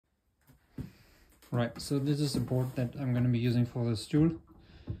Right, so this is the board that I'm going to be using for the stool.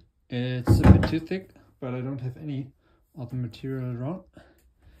 It's a bit too thick, but I don't have any other material around.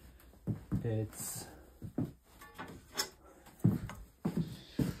 It's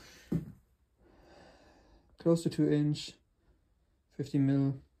close to 2-inch, 50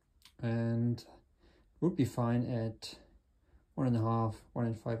 mil, and would be fine at 1.5,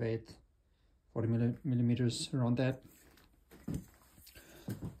 1 5/8, 40 millimeters, around that.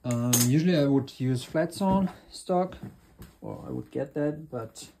 Usually I would use flat sawn stock, or I would get that,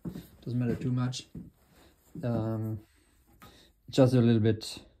 but doesn't matter too much. Just a little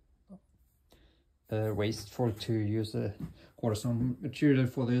bit wasteful to use a quarter sawn material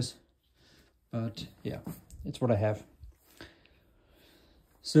for this, but yeah, it's what I have.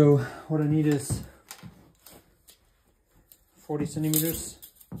 So what I need is 40 centimeters,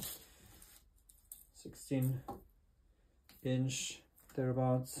 16-inch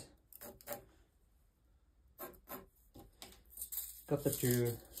thereabouts. Cut that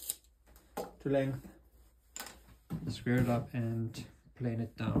to length, square it up and plane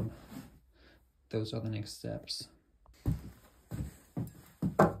it down. Those are the next steps.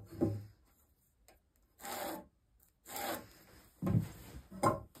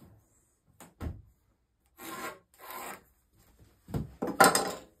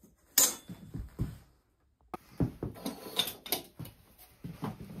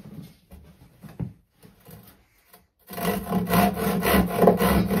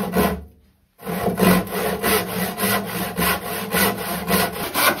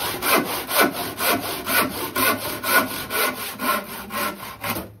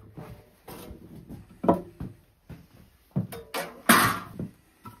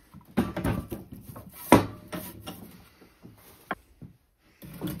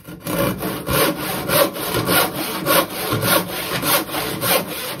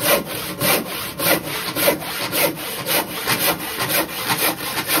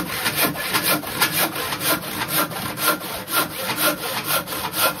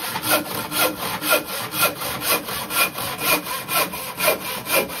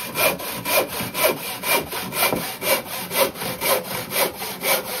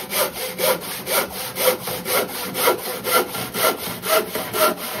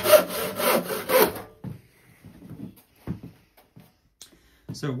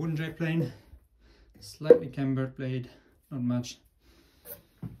 So wooden jack plane, slightly cambered blade, not much.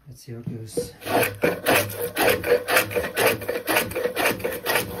 Let's see how it goes.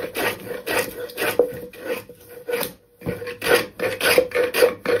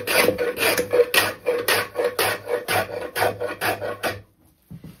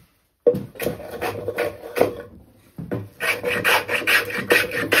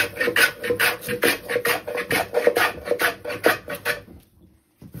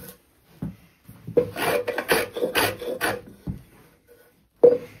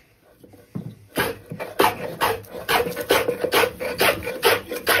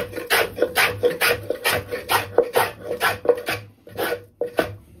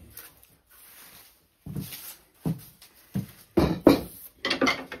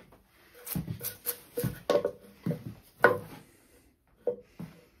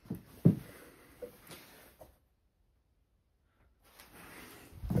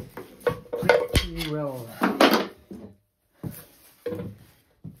 Well,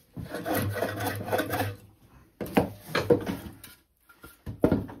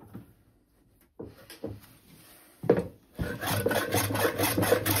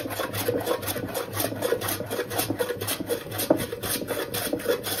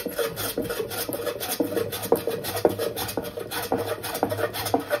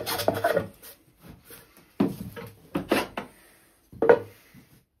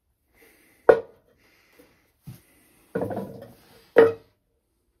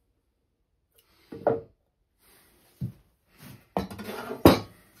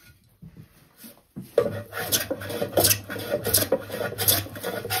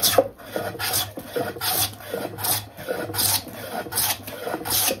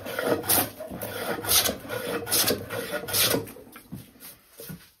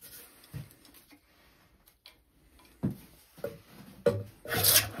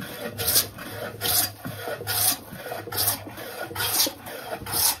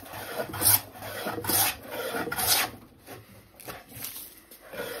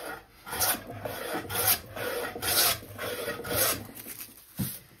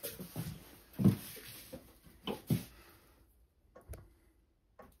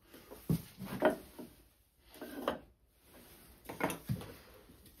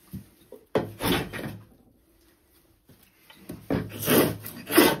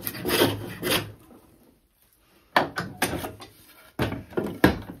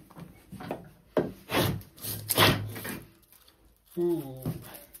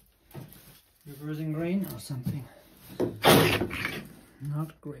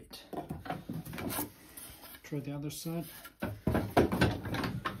 out great. Try the other side.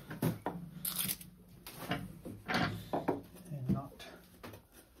 And not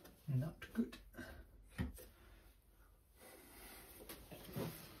good.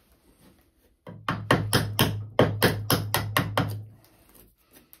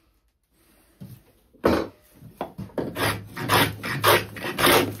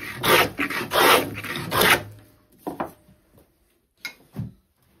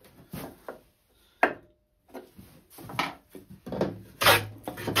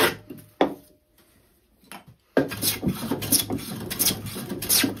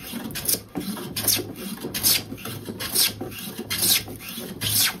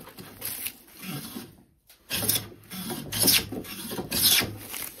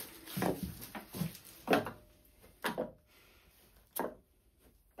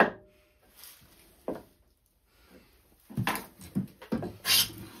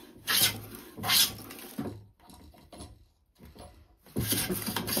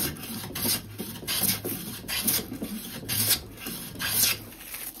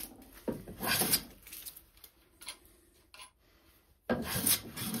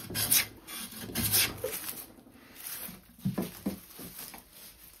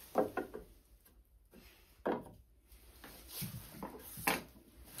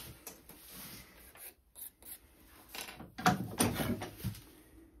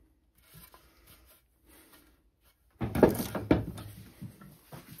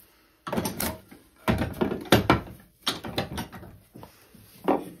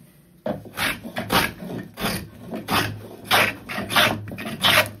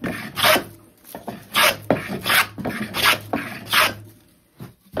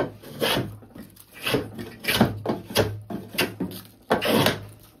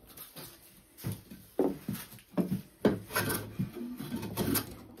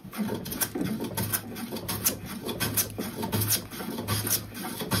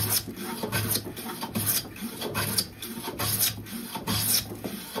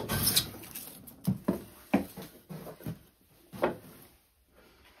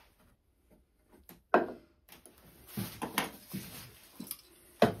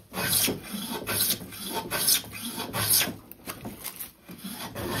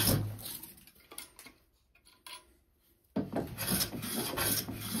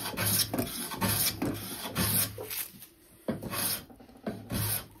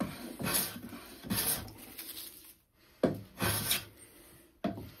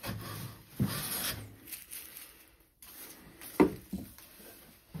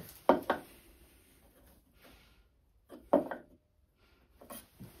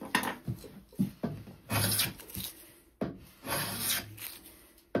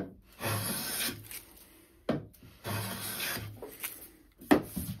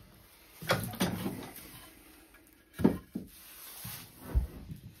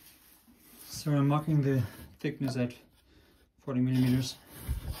 So I'm marking the thickness at 40 millimeters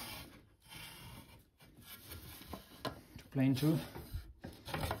to plane 2.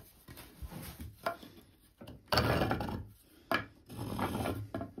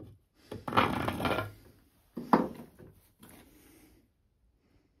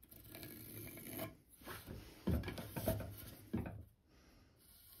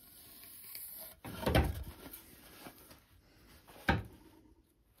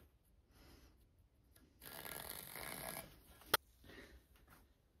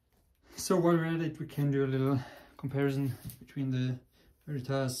 So while we're at it, we can do a little comparison between the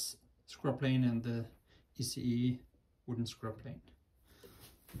Veritas scrub plane and the ECE wooden scrub plane.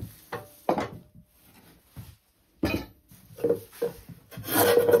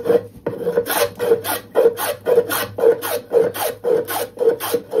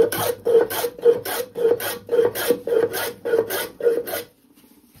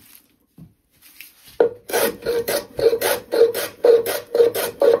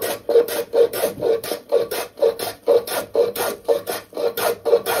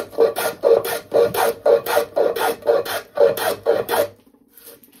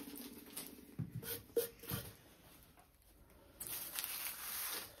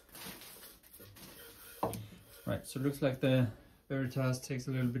 Right, so it looks like the Veritas takes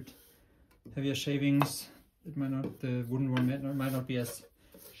a little bit heavier shavings. It might not, the wooden one might not be as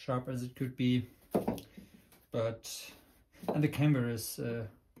sharp as it could be, but and the camber is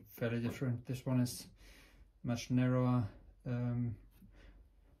fairly different. This one is much narrower,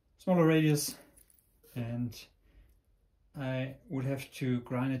 smaller radius, and I would have to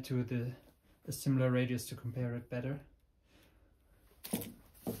grind it to a similar radius to compare it better.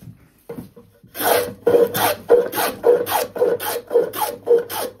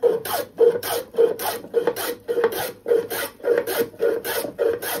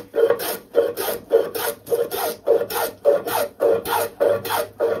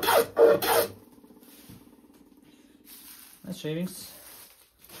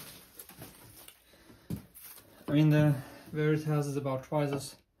 I mean, the Veritas is about twice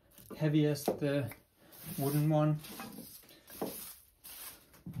as heavy as the wooden one.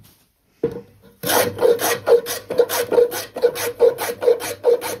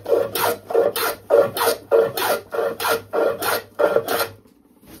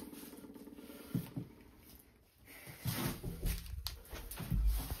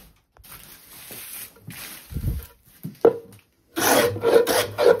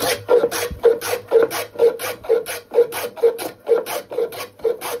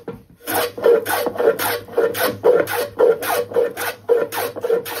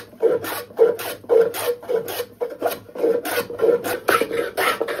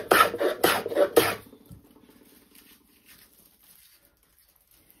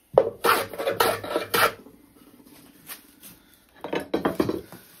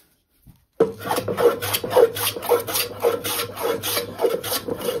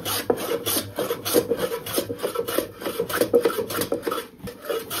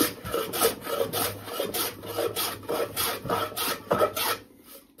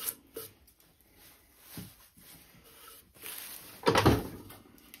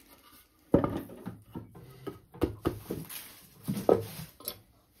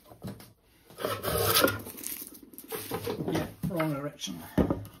 Wrong direction,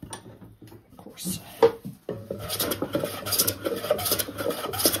 of course.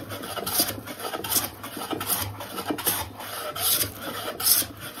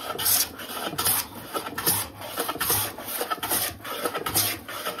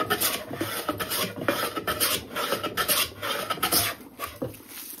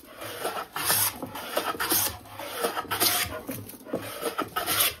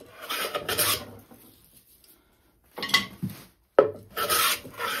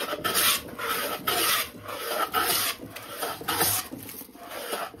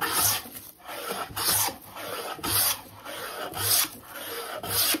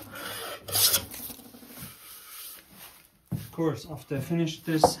 Of course, after I finished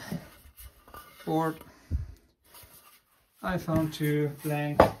this board, I found two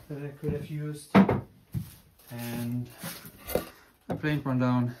blanks that I could have used, and I planed one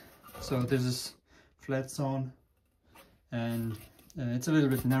down. So this is flat zone, and it's a little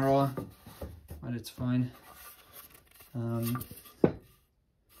bit narrower, but it's fine. And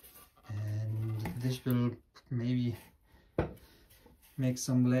this will maybe make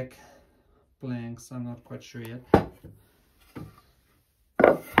some black blanks, I'm not quite sure yet.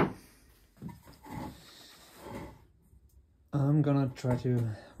 I'm gonna try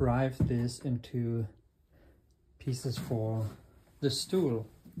to rive this into pieces for the stool,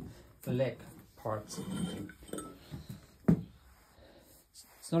 the leg parts.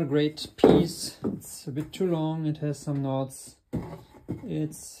 It's not a great piece, it's a bit too long, it has some knots,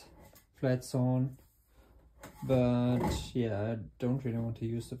 it's flat zone, but yeah, I don't really want to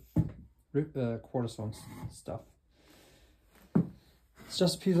use the quarter zone stuff. It's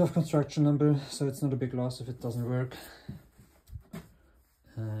just a piece of construction lumber, so it's not a big loss if it doesn't work.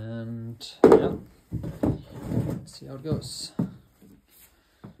 And yeah, let's see how it goes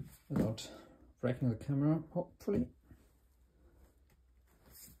without breaking the camera, hopefully.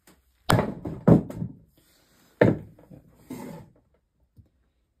 Yeah.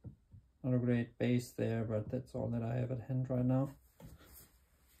 Not a great base there, but that's all that I have at hand right now.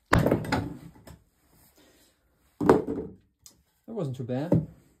 That wasn't too bad.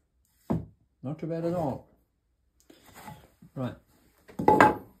 Not too bad at all. Right.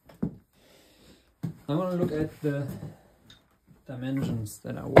 I want to look at the dimensions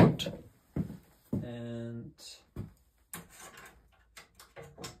that I want, and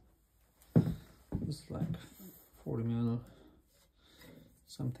this is like 40 mil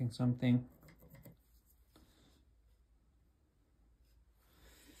something.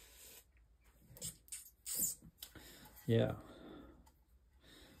 Yeah,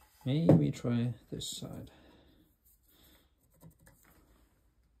 maybe try this side.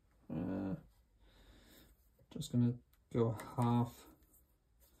 Just gonna go half.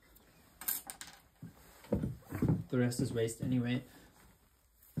 The rest is waste anyway.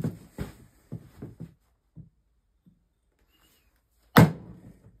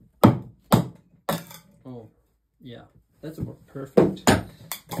 Oh, yeah, that's about perfect,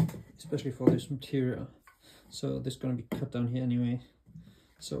 especially for this material. So this is gonna be cut down here anyway.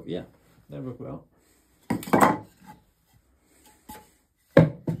 So yeah, that worked well.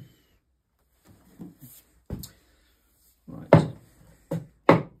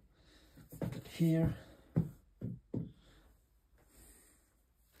 Here.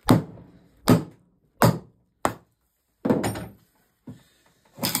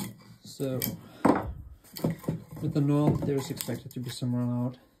 So With the knob, there is expected to be some run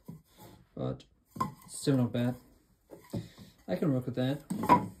out, but still not bad. I can work with that.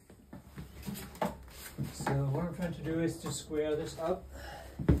 So what I'm trying to do is to square this up,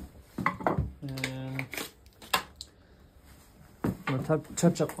 and I'll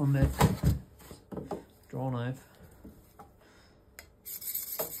touch up on that draw knife.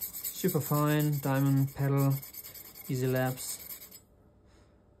 Super fine diamond pedal, easy lapse.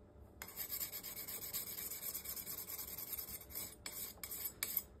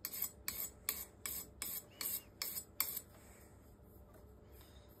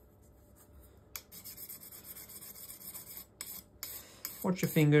 Watch your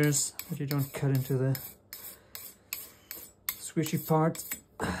fingers that you don't cut into the squishy part.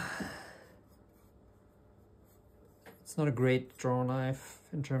 It's not a great draw knife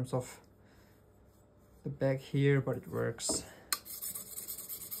in terms of the back here, but it works.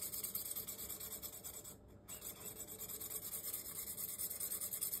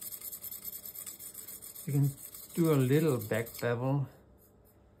 You can do a little back bevel,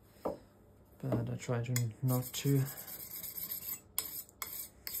 but I try to not to.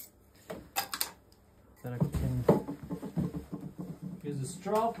 Then I can use a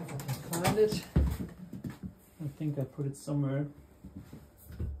strap if I can find it. I think I put it somewhere.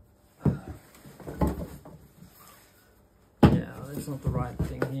 Yeah, that's not the right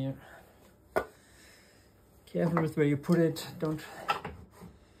thing here. Careful with where you put it, don't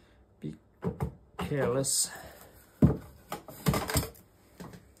be careless.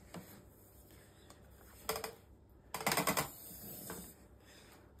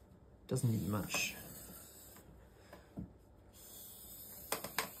 Doesn't need much.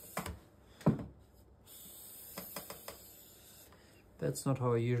 That's not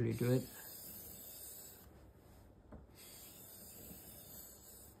how I usually do it.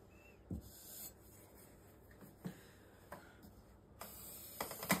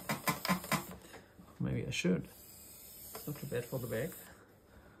 Maybe I should. Not too bad for the back.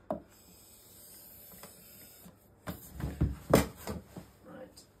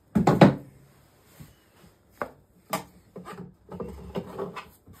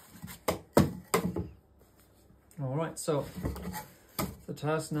 All right, so the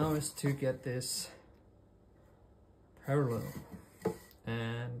task now is to get this parallel,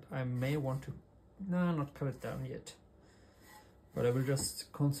 and I may want to, no, not cut it down yet, but I will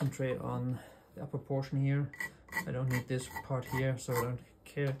just concentrate on the upper portion here. I don't need this part here, so I don't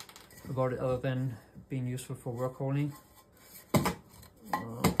care about it other than being useful for work holding.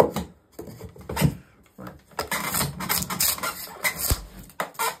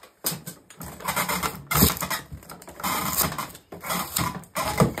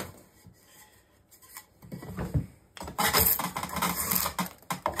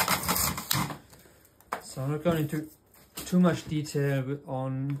 So I'm not going into too much detail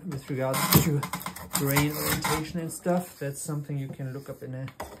with regards to grain orientation and stuff. That's something you can look up in a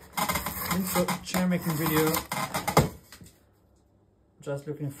intro chair making video. Just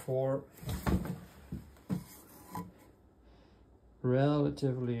looking for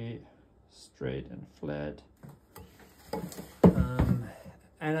relatively straight and flat.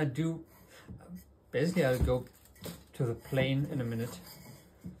 And I do, basically I'll go to the plane in a minute,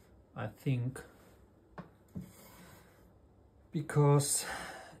 I think. Because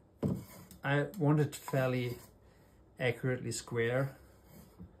I want it fairly accurately square,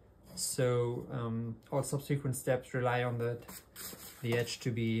 so all subsequent steps rely on the edge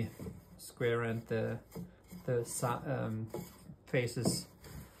to be square and the faces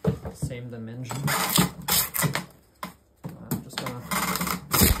same dimension. I'm just gonna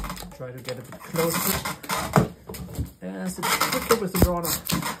try to get a bit closer, as it's quicker with the draw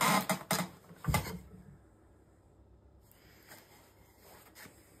knife.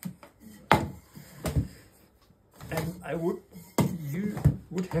 You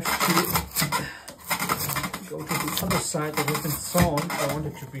would have to go to the other side that has been sawn. I want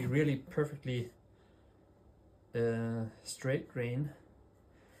it to be really perfectly straight grain.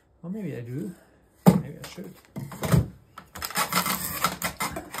 Or maybe I do. Maybe I should.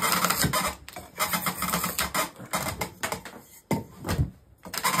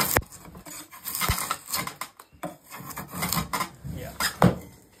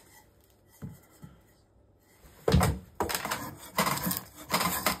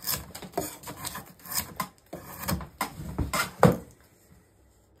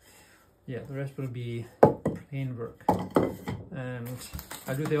 Yeah, the rest will be plain work, and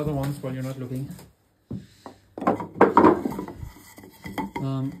I'll do the other ones while you're not looking.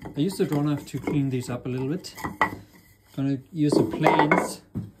 I used the draw knife to clean these up a little bit. I'm gonna use the planes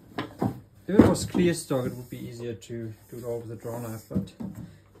If it was clear stock, it would be easier to do it all with a draw knife, but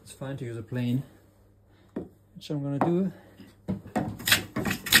it's fine to use a plane, which I'm gonna do.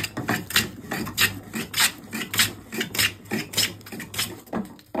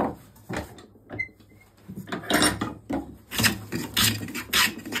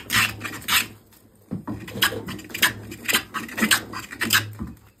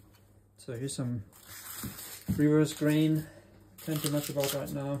 So here's some reverse grain. Can't do much about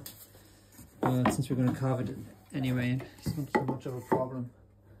right now. Since we're going to carve it anyway, it's not so much of a problem.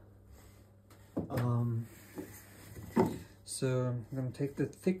 So I'm going to take the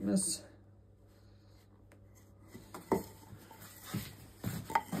thickness.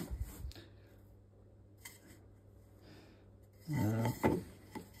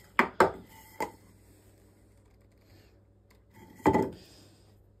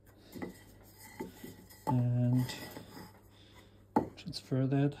 And transfer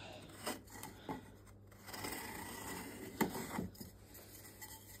that.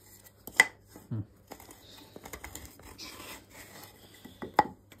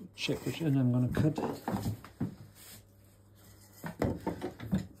 Check which end I'm going to cut.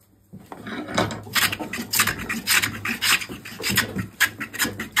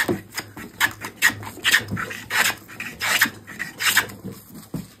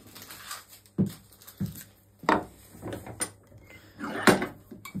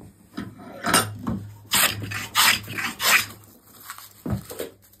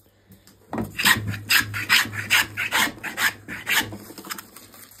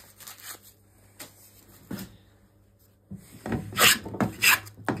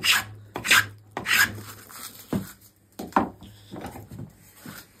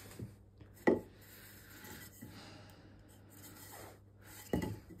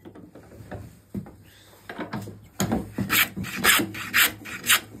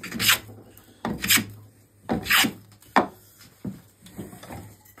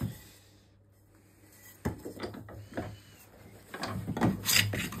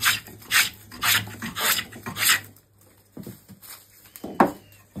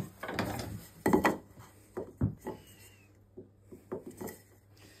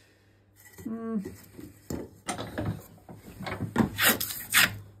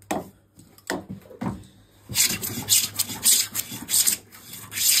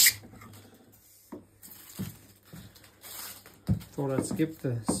 Thought I'd skip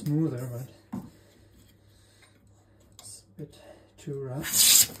the smoother, but it's a bit too rough.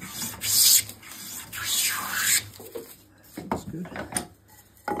 That's good.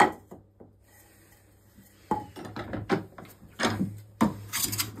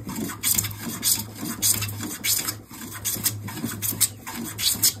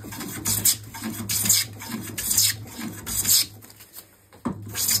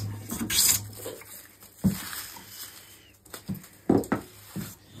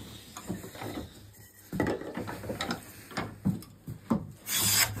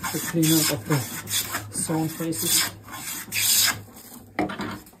 The clean up of the sawn faces. That'll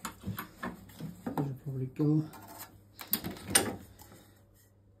probably go.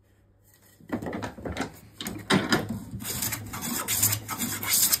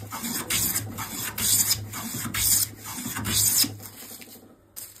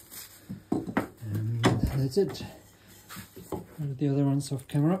 And that's it. And the other one's off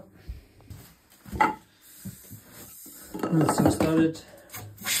camera. So I started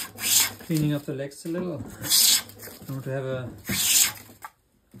cleaning up the legs a little. I want to have a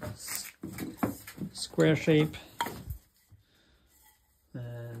square shape,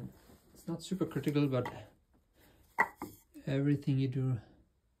 and it's not super critical, but everything you do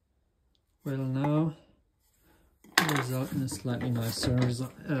well now will result in a slightly nicer shape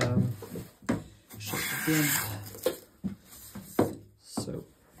at the end. So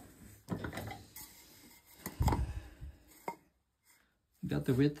got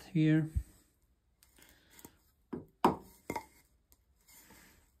the width here.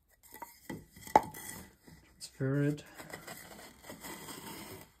 Transfer it.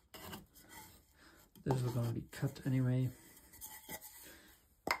 This is going to be cut anyway.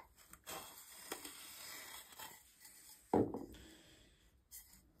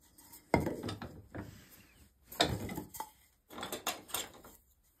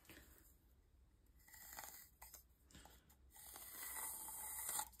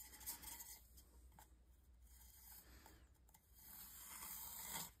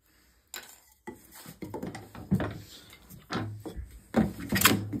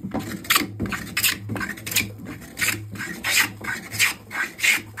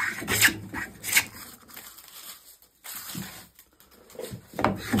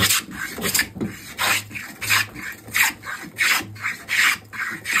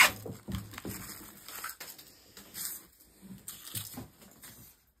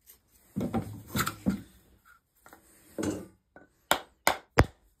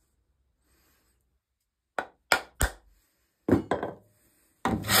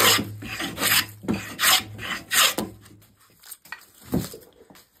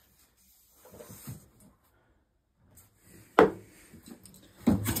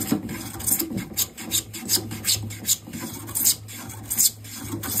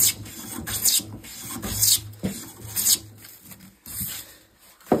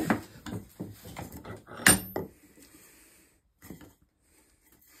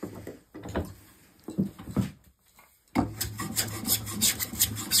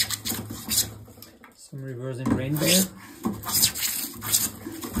 I'm reversing reindeer.